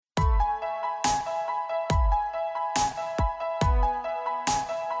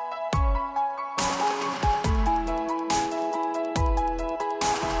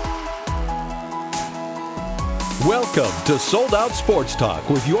Welcome to Sold Out Sports Talk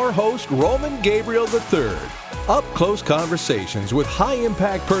with your host, Roman Gabriel III. Up-close conversations with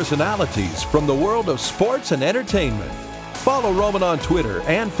high-impact personalities from the world of sports and entertainment. Follow Roman on Twitter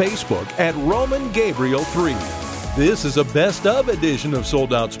and Facebook at Roman Gabriel 3. This is a best-of edition of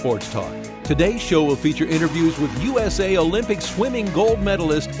Sold Out Sports Talk. Today's show will feature interviews with USA Olympic swimming gold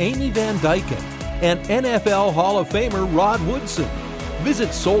medalist Amy Van Dyken and NFL Hall of Famer Rod Woodson. Visit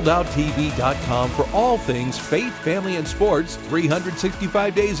soldouttv.com for all things faith, family, and sports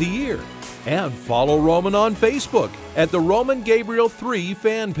 365 days a year. And follow Roman on Facebook at the Roman Gabriel 3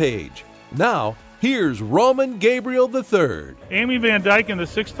 fan page. Now, here's Roman Gabriel III. Amy Van Dyken, the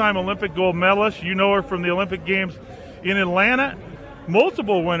six-time Olympic gold medalist. You know her from the Olympic Games in Atlanta.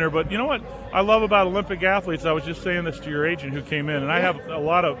 Multiple winner, but you know what I love about Olympic athletes? I was just saying this to your agent who came in, and I have a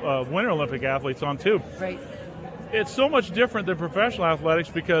lot of winter Olympic athletes on too. Right. It's so much different than professional athletics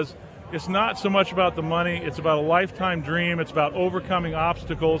because it's not so much about the money. It's about a lifetime dream. It's about overcoming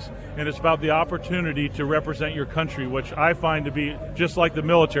obstacles, and it's about the opportunity to represent your country, which I find to be just like the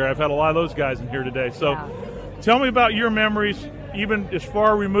military. I've had a lot of those guys in here today. So tell me about your memories, even as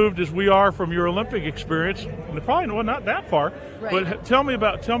far removed as we are from your Olympic experience. And probably not that far, right. But tell me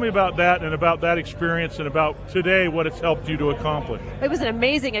about that and about that experience and about today, what it's helped you to accomplish. It was an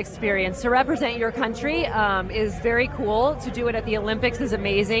amazing experience. To represent your country is very cool. To do it at the Olympics is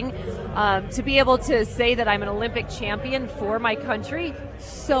amazing. To be able to say that I'm an Olympic champion for my country,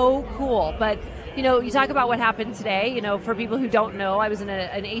 so cool. But you know, you talk about what happened today. You know, for people who don't know, I was in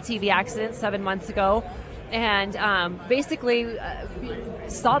an ATV accident 7 months ago. And basically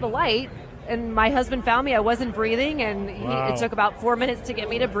saw the light, and my husband found me. I wasn't breathing, and it took about 4 minutes to get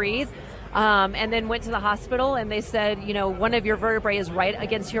me to breathe. And then went to the hospital, and they said, you know, one of your vertebrae is right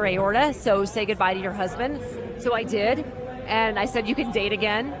against your aorta, so say goodbye to your husband. So I did. And I said, you can date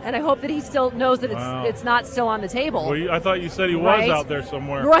again. And I hope that he still knows that it's not still on the table. Well, I thought you said he was out there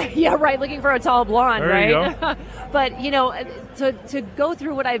somewhere. Right, yeah, right, looking for a tall blonde, there right? You go. But, you know, to go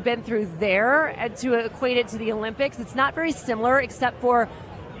through what I've been through there and to equate it to the Olympics, it's not very similar except for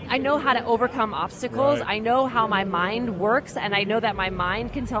I know how to overcome obstacles. Right. I know how my mind works, and I know that my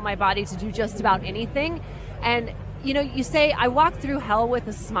mind can tell my body to do just about anything. And, you know, you say, I walk through hell with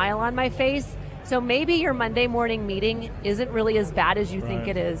a smile on my face. So maybe your Monday morning meeting isn't really as bad as you think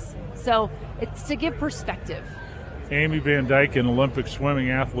it is. So it's to give perspective. Amy Van Dyken, Olympic swimming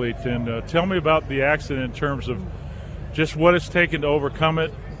athlete, and tell me about the accident in terms of just what it's taken to overcome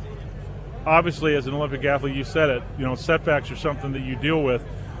it. Obviously, as an Olympic athlete, you said it, you know, setbacks are something that you deal with.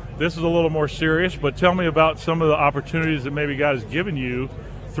 This is a little more serious, but tell me about some of the opportunities that maybe God has given you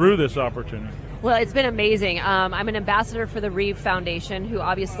through this opportunity. Well, it's been amazing. I'm an ambassador for the Reeve Foundation, who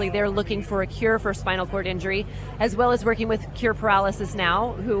obviously they're looking for a cure for spinal cord injury, as well as working with Cure Paralysis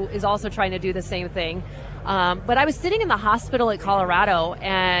Now, who is also trying to do the same thing. But I was sitting in the hospital at Colorado,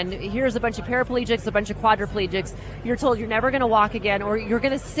 and here's a bunch of paraplegics, a bunch of quadriplegics. You're told you're never going to walk again, or you're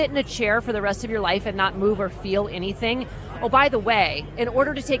going to sit in a chair for the rest of your life and not move or feel anything. Oh, by the way, in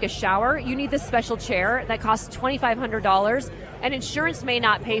order to take a shower, you need this special chair that costs $2,500, and insurance may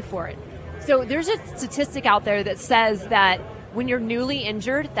not pay for it. So there's a statistic out there that says that when you're newly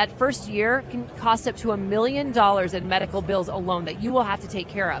injured, that first year can cost up to $1 million in medical bills alone that you will have to take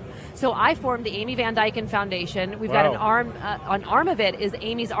care of. So I formed the Amy Van Dyken Foundation. We've got an arm of it is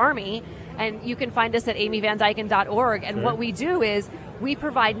Amy's Army, and you can find us at amyvandyken.org. And what we do is we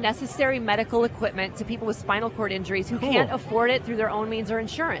provide necessary medical equipment to people with spinal cord injuries who can't afford it through their own means or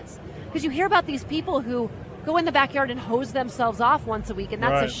insurance. Because you hear about these people who go in the backyard and hose themselves off once a week, and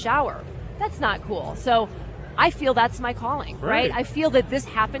that's a shower. That's not cool. So I feel that's my calling, right? I feel that this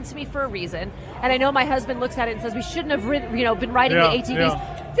happened to me for a reason. And I know my husband looks at it and says, we shouldn't have been riding the ATVs.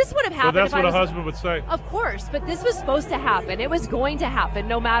 Yeah. This would have happened. Well, that's what a husband would say. Of course, but this was supposed to happen. It was going to happen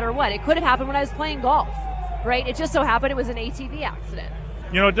no matter what. It could have happened when I was playing golf, right? It just so happened it was an ATV accident.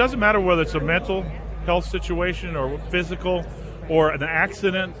 You know, it doesn't matter whether it's a mental health situation or physical or an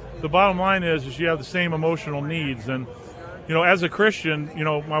accident. The bottom line is you have the same emotional needs. And you know, as a Christian, you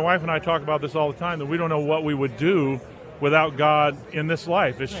know, my wife and I talk about this all the time, that we don't know what we would do without God in this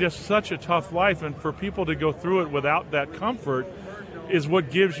life. It's just such a tough life, and for people to go through it without that comfort is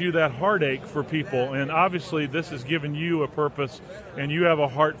what gives you that heartache for people. And obviously this has given you a purpose, and you have a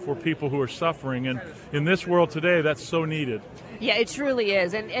heart for people who are suffering. And in this world today, that's so needed. Yeah, it truly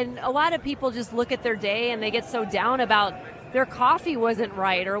is. And a lot of people just look at their day and they get so down about their coffee wasn't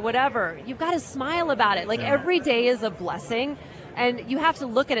right or whatever. You've got to smile about it. Like every day is a blessing, and you have to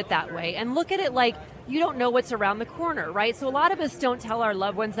look at it that way and look at it like you don't know what's around the corner, right? So a lot of us don't tell our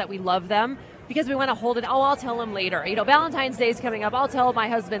loved ones that we love them because we want to hold it. Oh, I'll tell them later. You know, Valentine's Day is coming up. I'll tell my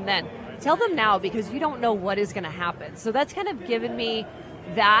husband then. tell them now because you don't know what is going to happen. So that's kind of given me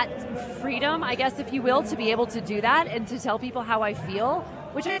that freedom, I guess, if you will, to be able to do that and to tell people how I feel,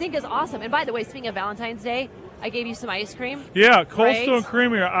 which I think is awesome. And by the way, speaking of Valentine's Day, I gave you some ice cream. Yeah, Cold Stone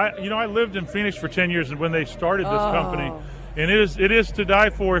Creamery. I lived in Phoenix for 10 years, and when they started this company, and it is to die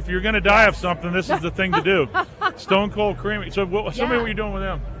for. If you're going to die of something, this is the thing to do. Stone Cold Creamery. So, what are you doing with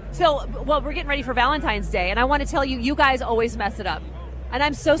them? So, well, we're getting ready for Valentine's Day, and I want to tell you, you guys always mess it up. And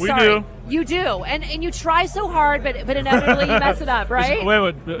I'm so sorry. We do. You do. And you try so hard, but inevitably you mess it up, right?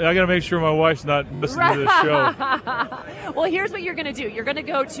 Wait, I got to make sure my wife's not listening to this show. Well, here's what you're going to do. You're going to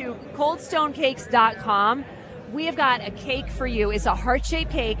go to coldstonecakes.com. We have got a cake for you. It's a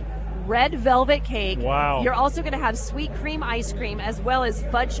heart-shaped cake, red velvet cake. Wow. You're also going to have sweet cream ice cream as well as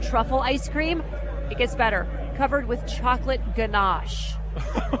fudge truffle ice cream. It gets better. Covered with chocolate ganache.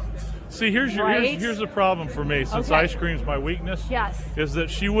 See, here's the problem for me, since ice cream's my weakness. Yes. Is that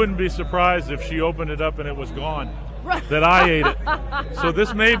she wouldn't be surprised if she opened it up and it was gone. That I ate it. So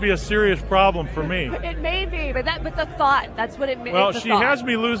this may be a serious problem for me. It may be, but the thought, that's what it means. Well, she has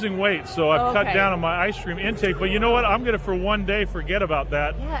me losing weight, so I've cut down on my ice cream intake. But you know what? I'm going to, for one day, forget about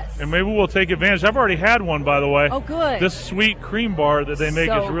that. Yes. And maybe we'll take advantage. I've already had one, by the way. Oh, good. This sweet cream bar that they make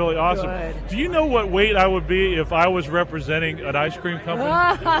is really awesome. Good. Do you know what weight I would be if I was representing an ice cream company?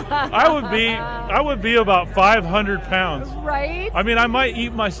 I would be about 500 pounds. Right? I mean, I might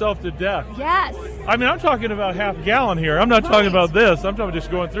eat myself to death. Yes. I mean, I'm talking about half a gallon here. I'm not talking about this. I'm talking just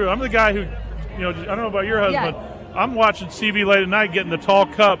going through. I'm the guy who, I don't know about your husband. Yeah. I'm watching TV late at night, getting the tall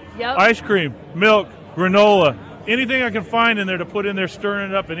cup, ice cream, milk, granola, anything I can find in there to put in there, stirring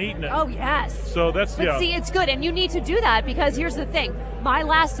it up and eating it. Oh, yes. So that's, But see, it's good. And you need to do that because here's the thing. My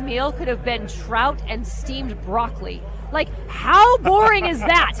last meal could have been trout and steamed broccoli. Like, how boring is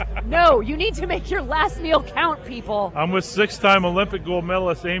that? No, you need to make your last meal count, people. I'm with 6-time Olympic gold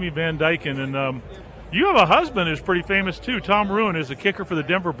medalist Amy Van Dyken, and you have a husband who's pretty famous too. Tom Ruin is a kicker for the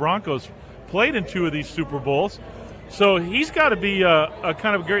Denver Broncos, played in 2 of these Super Bowls. So he's got to be a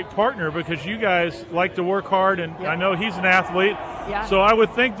kind of great partner because you guys like to work hard, and I know he's an athlete. Yeah. So I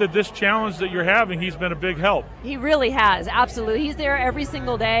would think that this challenge that you're having, he's been a big help. He really has, absolutely. He's there every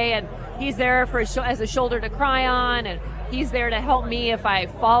single day, and he's there for as a shoulder to cry on, and he's there to help me if I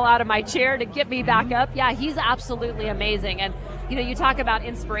fall out of my chair to get me back up. Yeah, he's absolutely amazing. And, you talk about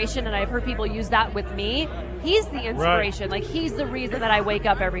inspiration, and I've heard people use that with me. He's the inspiration. Right. Like, he's the reason that I wake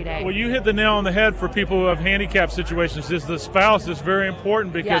up every day. Well, you hit the nail on the head for people who have handicap situations. Is the spouse is very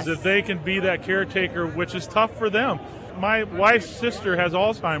important because if they can be that caretaker, which is tough for them. My wife's sister has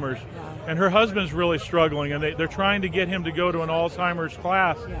Alzheimer's, and her husband's really struggling, and they're trying to get him to go to an Alzheimer's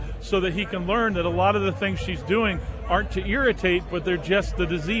class so that he can learn that a lot of the things she's doing aren't to irritate, but they're just the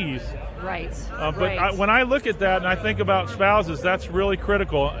disease. Right. But when I look at that and I think about spouses, that's really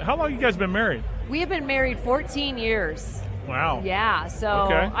critical. How long have you guys been married? We have been married 14 years. Wow. Yeah, so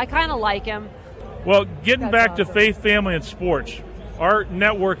I kind of like him. Well, getting back to faith, family, and sports, our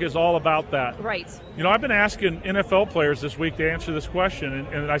network is all about that. Right. I've been asking NFL players this week to answer this question,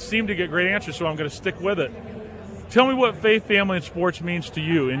 and I seem to get great answers, so I'm going to stick with it. Tell me what faith, family, and sports means to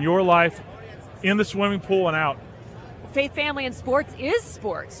you in your life, in the swimming pool and out. Faith, family, and sports is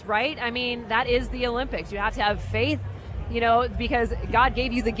sports, right? I mean, that is the Olympics. You have to have faith, because God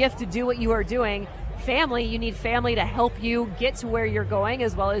gave you the gift to do what you are doing. Family, you need family to help you get to where you're going,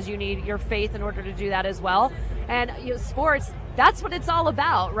 as well as you need your faith in order to do that as well. And sports, that's what it's all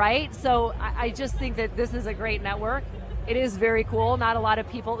about, right? So I just think that this is a great network. It is very cool. Not a lot of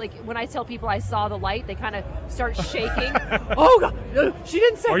people, like when I tell people I saw the light, they kind of start shaking. Oh, God, she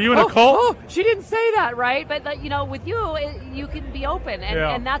didn't say. Are you in a cult? Oh, she didn't say that, right? But with you, you can be open,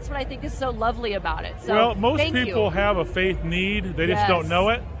 and that's what I think is so lovely about it. So, most people have a faith need; they just don't know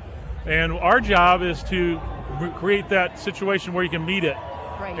it. And our job is to create that situation where you can meet it.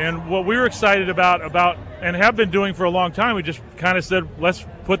 Right. And what we were excited about and have been doing for a long time, we just kind of said, let's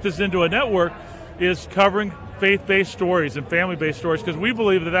put this into a network, is covering faith-based stories and family-based stories, because we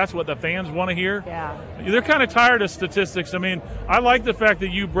believe that that's what the fans want to hear. Yeah. They're kind of tired of statistics. I mean, I like the fact that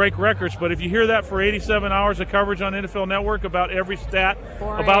you break records, but if you hear that for 87 hours of coverage on NFL Network about every stat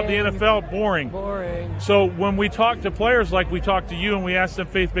about the NFL, boring. So when we talk to players like we talk to you and we ask them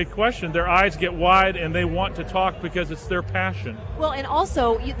faith-based questions, their eyes get wide and they want to talk because it's their passion. Well, and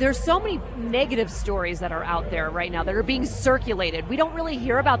also, there's so many negative stories that are out there right now that are being circulated. We don't really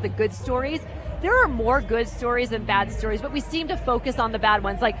hear about the good stories. There are more good stories than bad stories, but we seem to focus on the bad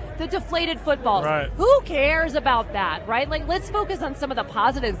ones, like the deflated footballs. Right. Who cares about that, right? Like, let's focus on some of the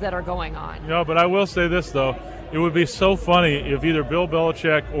positives that are going on. No, but I will say this, though. It would be so funny if either Bill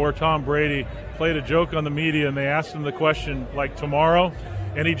Belichick or Tom Brady played a joke on the media and they asked them the question, like, tomorrow,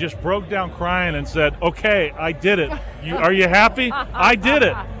 and he just broke down crying and said, "Okay, I did it. Are you happy? I did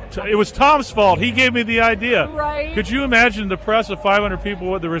it. It was Tom's fault. He gave me the idea." Right. Could you imagine the press of 500 people,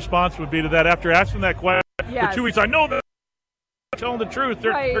 what the response would be to that after asking that question Yes. for 2 weeks? I know that. Telling the truth.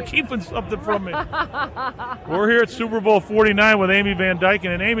 They're keeping something from me. We're here at Super Bowl 49 with Amy Van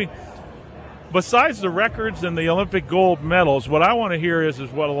Dyken. And Amy, besides the records and the Olympic gold medals, what I want to hear is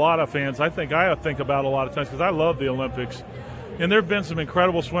what a lot of fans, I think about a lot of times, because I love the Olympics. And there have been some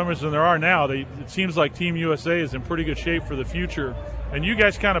incredible swimmers, and there are now. It seems like Team USA is in pretty good shape for the future. And you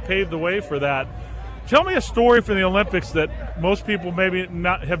guys kind of paved the way for that. Tell me a story from the Olympics that most people maybe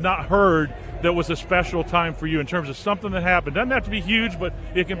have not heard that was a special time for you in terms of something that happened. Doesn't have to be huge, but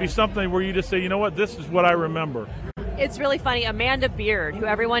it can be something where you just say, you know what, this is what I remember. It's really funny. Amanda Beard, who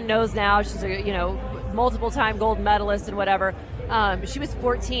everyone knows now, she's a multiple-time gold medalist and whatever. She was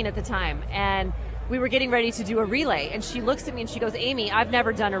 14 at the time, and we were getting ready to do a relay, and she looks at me and she goes, "Amy, I've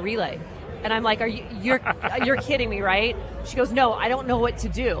never done a relay." And I'm like, you're kidding me, right? She goes, "No, I don't know what to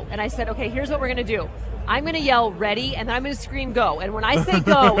do." And I said, "Okay, here's what we're going to do. I'm going to yell ready, and then I'm going to scream go. And when I say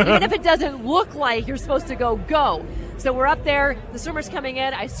go, even if it doesn't look like you're supposed to go. So we're up there, the swimmer's coming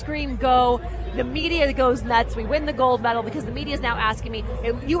in, I scream go. The media goes nuts. We win the gold medal because the media is now asking me,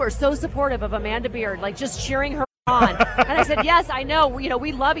 "You are so supportive of Amanda Beard," like just cheering her on. And I said, "Yes, I know.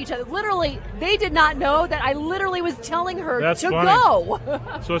 We love each other." Literally, they did not know that I literally was telling her That's to funny. go.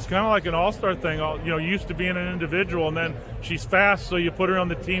 So it's kind of like an all-star thing. Used to being an individual, and then she's fast, so you put her on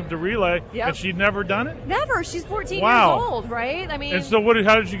the team to relay, and she'd never done it? Never. She's 14 Wow. years old, right? I mean, And so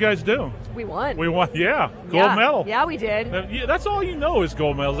how did you guys do? we won. We won, yeah. Gold medal. Yeah, we did. Yeah, that's all you know is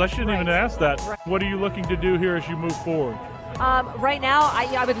gold medals. I shouldn't even ask that. Right. What are you looking to do here as you move forward? Right now,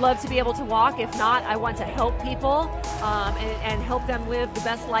 I would love to be able to walk. If not, I want to help people and help them live the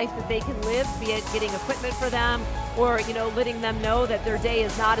best life that they can live, be it getting equipment for them or, letting them know that their day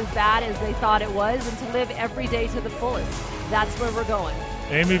is not as bad as they thought it was, and to live every day to the fullest. That's where we're going.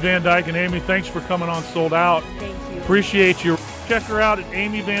 Amy Van Dyken. Amy, thanks for coming on Sold Out. Thank you. Appreciate you. Check her out at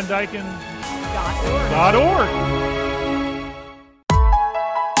amyvandyken.org.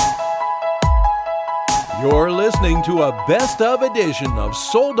 You're listening to a best of edition of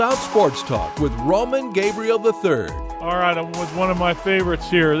Sold Out Sports Talk with Roman Gabriel III. All right, I'm with one of my favorites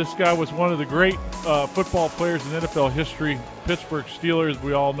here. This guy was one of the great football players in NFL history, Pittsburgh Steelers.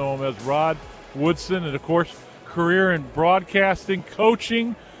 We all know him as Rod Woodson, and, of course, career in broadcasting,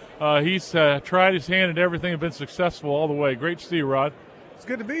 coaching. He's tried his hand at everything and been successful all the way. Great to see you, Rod. It's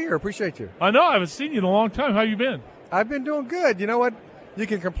good to be here. Appreciate you. I know. I haven't seen you in a long time. How you been? I've been doing good. You know what? You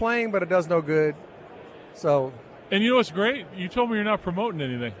can complain, but it does no good. So. And you know what's great? You told me you're not promoting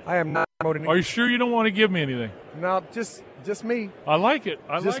anything. I am not promoting anything. Are you sure you don't want to give me anything? No, just me. I like it.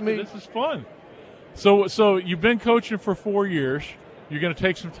 Just me. This is fun. So you've been coaching for 4 years. You're going to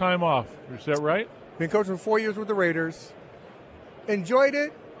take some time off. Is that right? Been coaching for 4 years with the Raiders. Enjoyed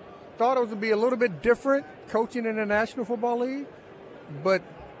it. Thought it was going to be a little bit different coaching in the National Football League, but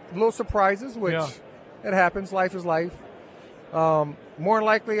little surprises, which it happens. Life is life. More than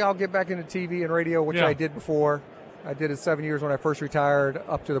likely, I'll get back into TV and radio, which I did before. I did it 7 years when I first retired,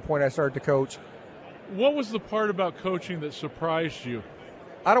 up to the point I started to coach. What was the part about coaching that surprised you?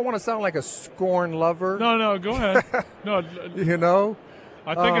 I don't want to sound like a scorn lover. No, go ahead. No,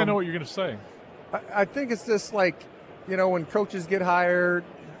 I think I know what you're going to say. I think it's just like, when coaches get hired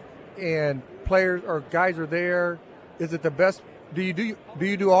and players or guys are there, is it the best? Do you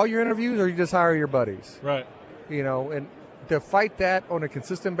do all your interviews, or you just hire your buddies? Right. And to fight that on a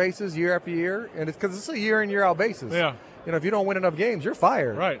consistent basis year after year, and it's because it's a year in, year out basis. Yeah. If you don't win enough games, you're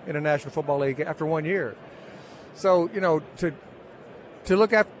fired. Right. In the National Football League after 1 year. So to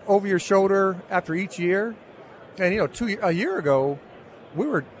look at over your shoulder after each year, and a year ago, we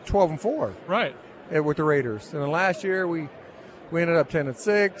were 12-4. Right. With the Raiders, and then last year we ended up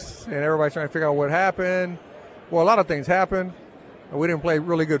 10-6, and everybody's trying to figure out what happened. Well, a lot of things happened. We didn't play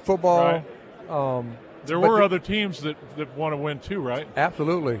really good football. Right. There were other teams that want to win too, right?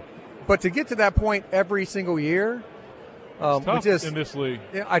 Absolutely. But to get to that point every single year, it's tough in this league.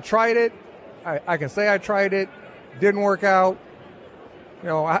 I tried it. I can say I tried it. Didn't work out.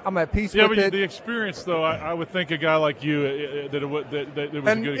 I'm at peace with it. The experience, though, I would think a guy like you that it was a good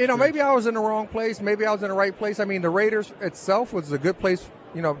experience. Maybe I was in the wrong place. Maybe I was in the right place. I mean, the Raiders itself was a good place.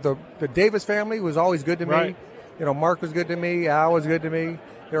 The Davis family was always good to me. Right. Mark was good to me. Al was good to me.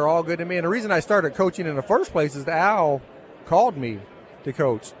 They were all good to me. And the reason I started coaching in the first place is that Al called me to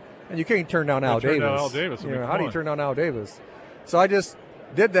coach. And you can't turn down Al Davis. Al Davis. How do you turn down Al Davis? So I just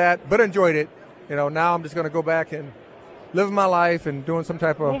did that, but enjoyed it. Now I'm just going to go back and living my life and doing some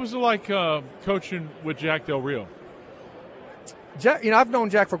type of. What was it like coaching with Jack Del Rio? Jack, I've known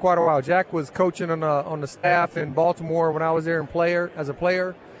Jack for quite a while. Jack was coaching on the staff in Baltimore when I was there as a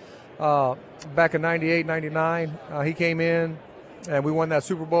player back in 98, 99. He came in, and we won that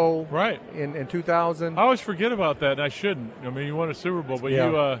Super Bowl in 2000. I always forget about that, and I shouldn't. I mean, you won a Super Bowl, but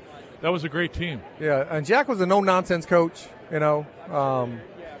that was a great team. Yeah, and Jack was a no-nonsense coach, didn't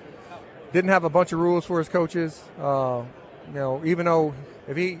have a bunch of rules for his coaches. Even though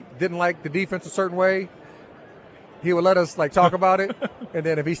if he didn't like the defense a certain way, he would let us talk about it, and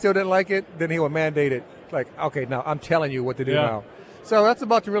then if he still didn't like it, then he would mandate it. Okay, now I'm telling you what to do now. So that's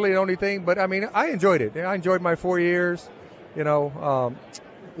about really the only thing. But I mean, I enjoyed it. I enjoyed my 4 years.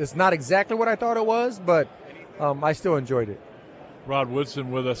 It's not exactly what I thought it was, but I still enjoyed it. Rod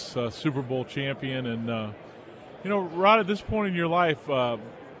Woodson with us, Super Bowl champion, and Rod, at this point in your life, a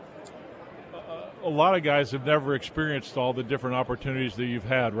lot of guys have never experienced all the different opportunities that you've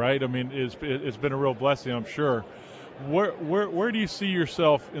had, right? I mean, it's been a real blessing, I'm sure. Where do you see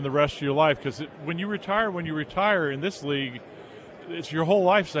yourself in the rest of your life? Because when you retire in this league, it's your whole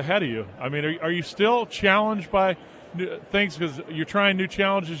life's ahead of you. I mean, are you still challenged by things because you're trying new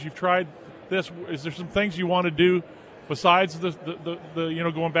challenges? You've tried this. Is there some things you want to do besides the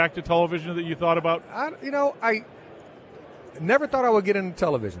going back to television that you thought about? I never thought I would get into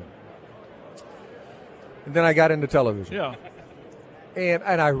television. And then I got into television. Yeah.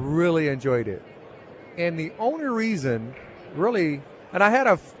 And I really enjoyed it. And the only reason, really, and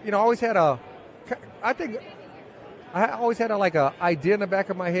I always had a idea in the back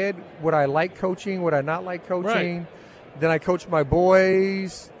of my head. Would I like coaching? Would I not like coaching? Right. Then I coached my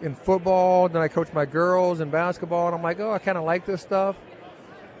boys in football. Then I coached my girls in basketball. And I'm like, I kind of like this stuff.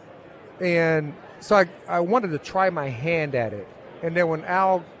 And so I wanted to try my hand at it. And then when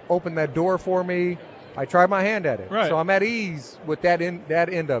Al opened that door for me, I tried my hand at it. Right. So I'm at ease with that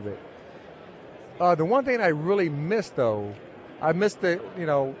end of it. The one thing I really missed, though, I missed I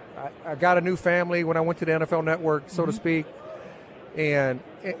got a new family when I went to the NFL Network, so to speak. And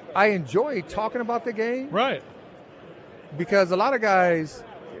I enjoy talking about the game. Right. Because a lot of guys,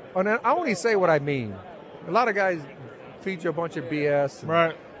 and I only say what I mean. A lot of guys feed you a bunch of BS.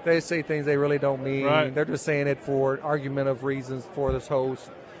 Right. They say things they really don't mean. Right. They're just saying it for argumentative reasons for this host.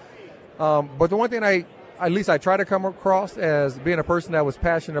 But the one thing I try to come across as being a person that was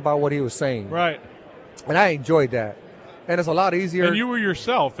passionate about what he was saying. Right. And I enjoyed that. And it's a lot easier. And you were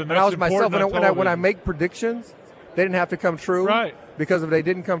yourself. And that's I was myself. important And when I make predictions, they didn't have to come true. Right. Because if they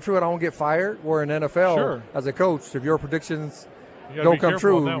didn't come true, I don't get fired. Or in NFL, as a coach, if your predictions don't come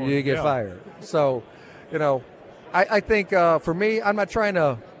true, you get fired. So, I think for me, I'm not trying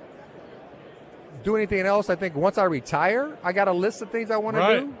to do anything else. I think once I retire, I got a list of things I want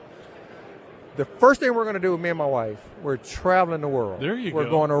to do. The first thing we're going to do with me and my wife, we're traveling the world. There you go. We're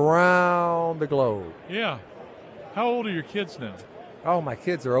going around the globe. Yeah. How old are your kids now? Oh, my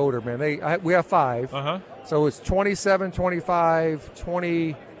kids are older, man. We have 5. Uh-huh. So it's 27, 25,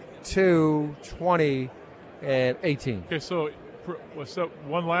 22, 20, and 18. Okay, so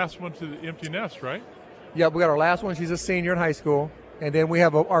one last one to the empty nest, right? Yeah, we got our last one. She's a senior in high school. And then we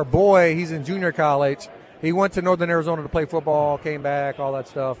have our boy. He's in junior college. He went to Northern Arizona to play football, came back, all that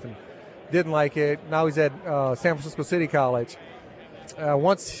stuff, and didn't like it. Now he's at San Francisco City College.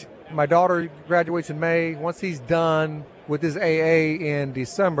 Once my daughter graduates in May, once he's done with his AA in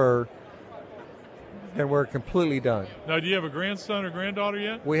December, then we're completely done. Now, do you have a grandson or granddaughter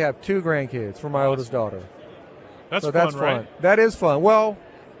yet? We have 2 grandkids for my oldest daughter. That's fun, right? That is fun. Well,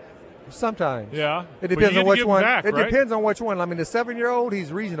 sometimes. Yeah. It depends on which one. Back, it depends on which one. I mean, the 7-year-old,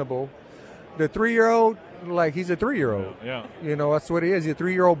 he's reasonable. The 3-year-old, he's a 3-year-old. Yeah. That's what he is. He's a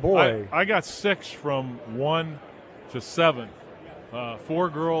 3-year-old boy. I got 6 from 1 to 7. 4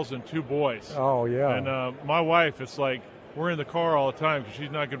 girls and 2 boys. Oh, yeah. And my wife, it's like we're in the car all the time because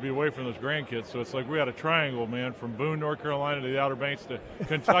she's not going to be away from those grandkids. So it's like we had a triangle, man, from Boone, North Carolina to the Outer Banks to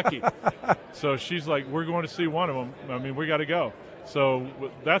Kentucky. So she's like, we're going to see one of them. I mean, we got to go. So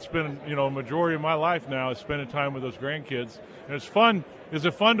that's been, a majority of my life now is spending time with those grandkids. And it's fun. Is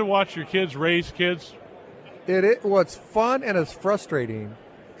it fun to watch your kids raise kids? It's fun and it's frustrating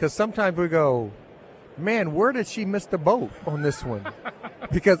because sometimes we go, man, where did she miss the boat on this one?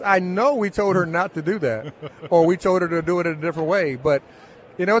 Because I know we told her not to do that, or we told her to do it in a different way. But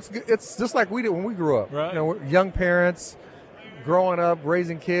it's just like we did when we grew up. Right. Young parents, growing up,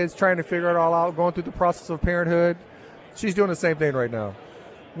 raising kids, trying to figure it all out, going through the process of parenthood. She's doing the same thing right now.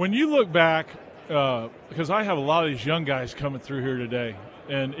 When you look back, because I have a lot of these young guys coming through here today,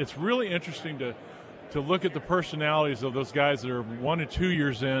 and it's really interesting to look at the personalities of those guys that are 1 and 2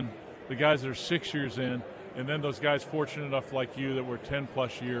 years in, the guys that are 6 years in, and then those guys fortunate enough like you that were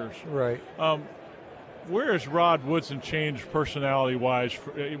 10-plus years. Right. Where has Rod Woodson changed personality-wise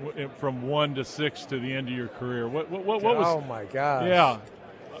from 1 to 6 to the end of your career? What was? Oh my gosh! Yeah.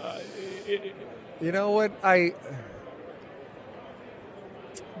 You know what?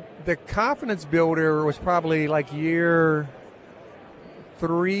 The confidence builder was probably like year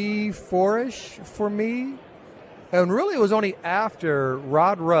 3, 4-ish for me. And really it was only after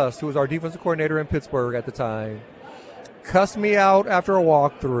Rod Rust, who was our defensive coordinator in Pittsburgh at the time, cussed me out after a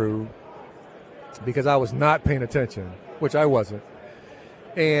walkthrough because I was not paying attention, which I wasn't,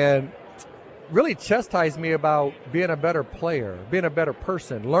 and really chastised me about being a better player, being a better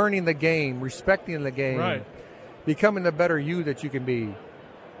person, learning the game, respecting the game, right, becoming the better you that you can be.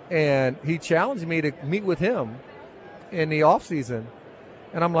 And he challenged me to meet with him in the off season,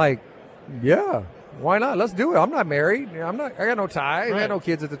 and I'm like, yeah, why not? Let's do it. I'm not married. I got no ties. Right. I had no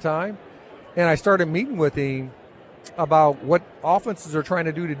kids at the time. And I started meeting with him about what offenses are trying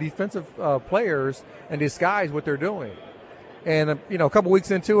to do to defensive players and disguise what they're doing. And, a couple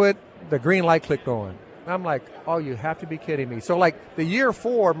weeks into it, the green light clicked on. I'm like, oh, you have to be kidding me. So, like, the year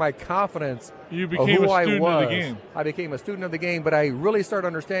 4, my confidence you became of who a student I was, of the game. I became a student of the game, but I really started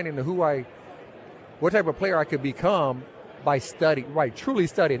understanding what type of player I could become by studying, by truly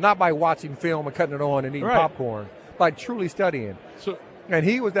studying, not by watching film and cutting it on and eating popcorn, by truly studying. And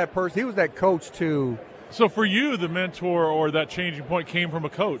he was that person. He was that coach too. So for you, the mentor or that changing point came from a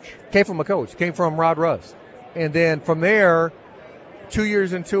coach? Came from Rod Rust. And then from there, 2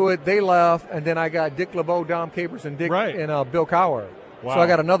 years into it, they left, and then I got Dick LeBeau, Dom Capers, and Bill Cowher. Wow. So I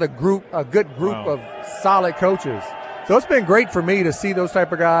got a good group of solid coaches. So it's been great for me to see those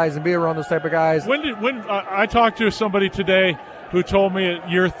type of guys and be around those type of guys. When I talked to somebody today who told me at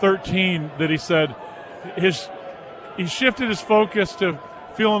year 13 that he said he shifted his focus to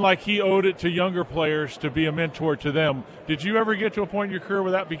feeling like he owed it to younger players to be a mentor to them. Did you ever get to a point in your career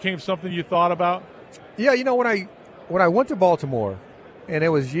where that became something you thought about? Yeah, when I went to Baltimore, and it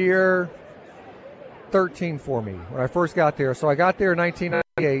was year 13 for me when I first got there. So I got there in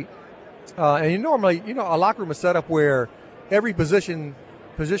 1998. And normally, a locker room is set up where every position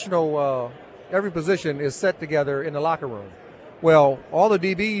is set together in the locker room. Well, all the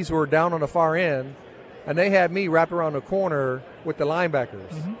DBs were down on the far end, and they had me wrapped around the corner with the linebackers.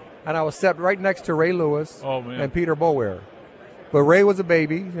 Mm-hmm. And I was set right next to Ray Lewis and Peter Bower. But Ray was a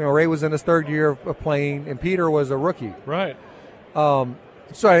baby. Ray was in his 3rd year of playing, and Peter was a rookie. Right.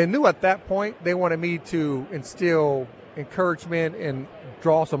 So I knew at that point they wanted me to instill encouragement and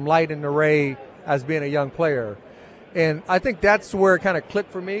draw some light into Ray as being a young player. And I think that's where it kind of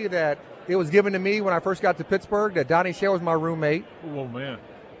clicked for me, that it was given to me when I first got to Pittsburgh, that Donnie Shell was my roommate. Oh, man.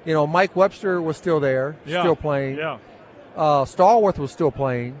 Mike Webster was still there, still playing. Yeah. Stallworth was still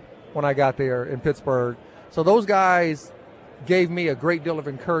playing when I got there in Pittsburgh. So those guys gave me a great deal of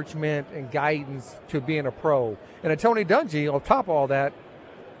encouragement and guidance to being a pro. And Tony Dungy, on top of all that,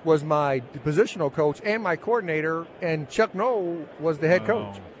 was my positional coach and my coordinator, and Chuck Noll was the head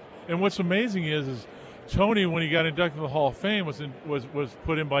coach. And what's amazing is Tony, when he got inducted to the Hall of Fame, was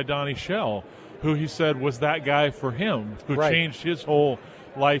put in by Donnie Shell, who he said was that guy for him, who changed his whole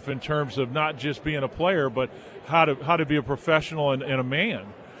life in terms of not just being a player, but how to be a professional and a man.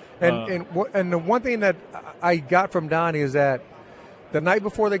 And the one thing that I got from Donnie is that the night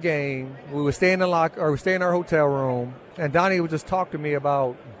before the game, we would stay in our hotel room, and Donnie would just talk to me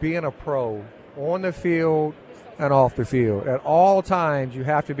about being a pro on the field and off the field. At all times, you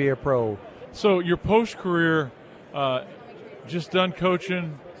have to be a pro. So your post-career, just done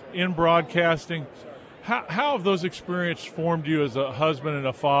coaching, in broadcasting, how have those experiences formed you as a husband and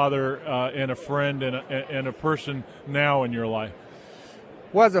a father and a friend and a person now in your life?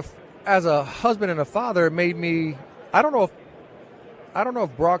 Well, as a husband and a father, it made me – I don't know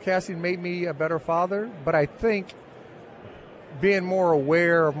if broadcasting made me a better father, but I think being more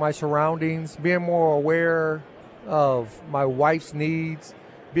aware of my surroundings, being more aware of my wife's needs,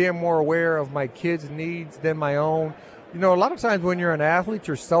 being more aware of my kids' needs than my own. A lot of times when you're an athlete,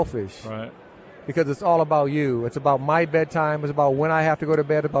 you're selfish. Right. Because it's all about you. It's about my bedtime. It's about when I have to go to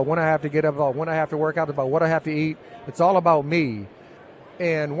bed, about when I have to get up, about when I have to work out, about what I have to eat. It's all about me.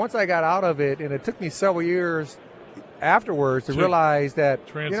 And once I got out of it, and it took me several years afterwards to realize that,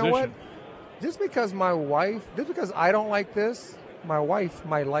 transition. You know what? Just because I don't like this, my wife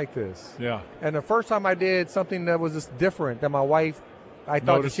might like this. Yeah. And the first time I did something that was just different that my wife, I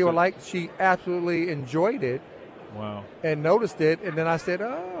thought that she would like, she absolutely enjoyed it. Wow. And noticed it. And then I said,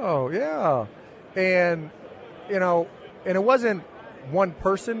 oh, yeah. And, and it wasn't one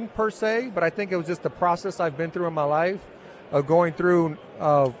person per se, but I think it was just the process I've been through in my life of going through.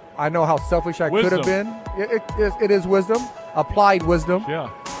 I know how selfish I could have been. It is wisdom, applied wisdom.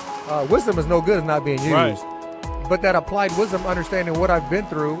 Yeah. wisdom is no good if not being used. Right. But that applied wisdom, understanding what I've been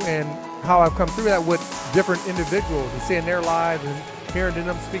through and how I've come through that with different individuals and seeing their lives and hearing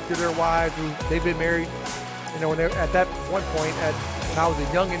them speak to their wives who they've been married, when they're at that one point, when I was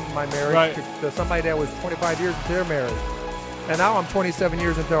a young in my marriage, right. to somebody that was 25 years into their marriage. And now I'm 27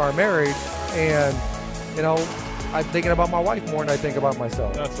 years into our marriage, and, I'm thinking about my wife more than I think about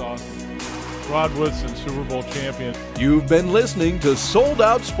myself. That's awesome. Rod Woodson, Super Bowl champion. You've been listening to Sold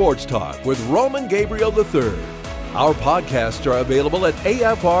Out Sports Talk with Roman Gabriel III. Our podcasts are available at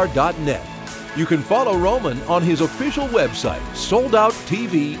afr.net. You can follow Roman on his official website,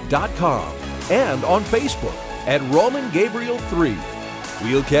 soldouttv.com, and on Facebook at Roman Gabriel 3.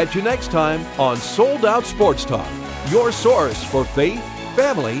 We'll catch you next time on Sold Out Sports Talk, your source for faith,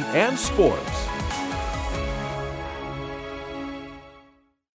 family, and sports.